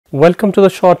Welcome to the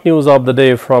short news of the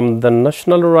day from the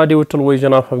National Radio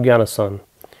Television of Afghanistan.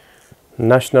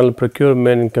 National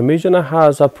Procurement Commission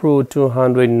has approved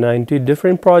 290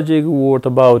 different projects worth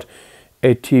about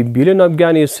 80 billion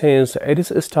Afghani since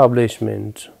its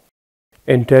establishment.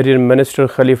 Interior Minister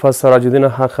Khalifa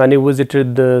Sirajuddin Haqqani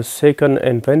visited the 2nd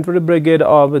Infantry Brigade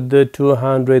of the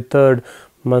 203rd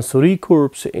Mansoori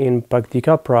Corps in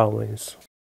Paktika Province.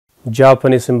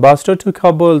 Japanese ambassador to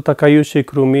Kabul Takayushi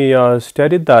Kuromiya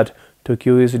stated that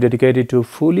Tokyo is dedicated to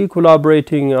fully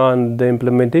collaborating on the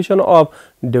implementation of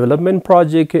development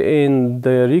projects in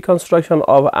the reconstruction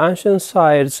of ancient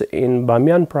sites in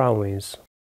Bamiyan Province.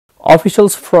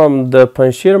 Officials from the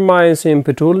Panjshir mines in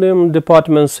Petroleum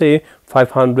Department say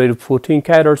 514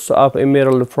 carats of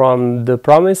emerald from the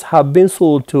province have been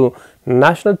sold to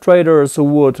national traders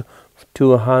worth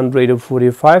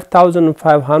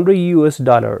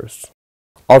 $245,500.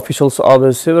 Officials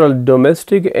of several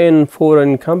domestic and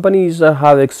foreign companies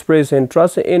have expressed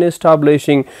interest in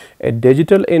establishing a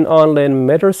digital and online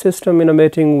matter system in a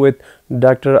meeting with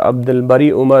Dr. Abdul Bari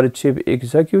Umar, Chief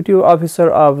Executive Officer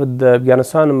of the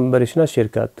Afghanistan Barishna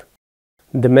Shirkat.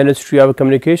 The Ministry of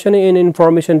Communication and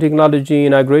Information Technology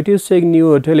inaugurated 6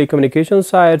 new telecommunication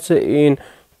sites in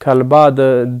Kalbad,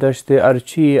 Dasht-e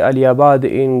Archi, Aliabad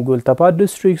in Gultapad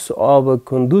districts of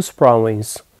Kunduz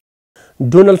province.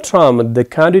 Donald Trump, the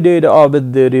candidate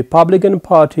of the Republican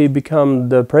Party, became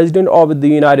the President of the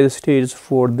United States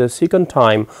for the 2nd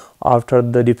time after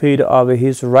the defeat of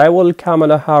his rival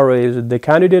Kamala Harris, the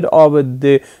candidate of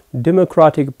the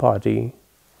Democratic Party.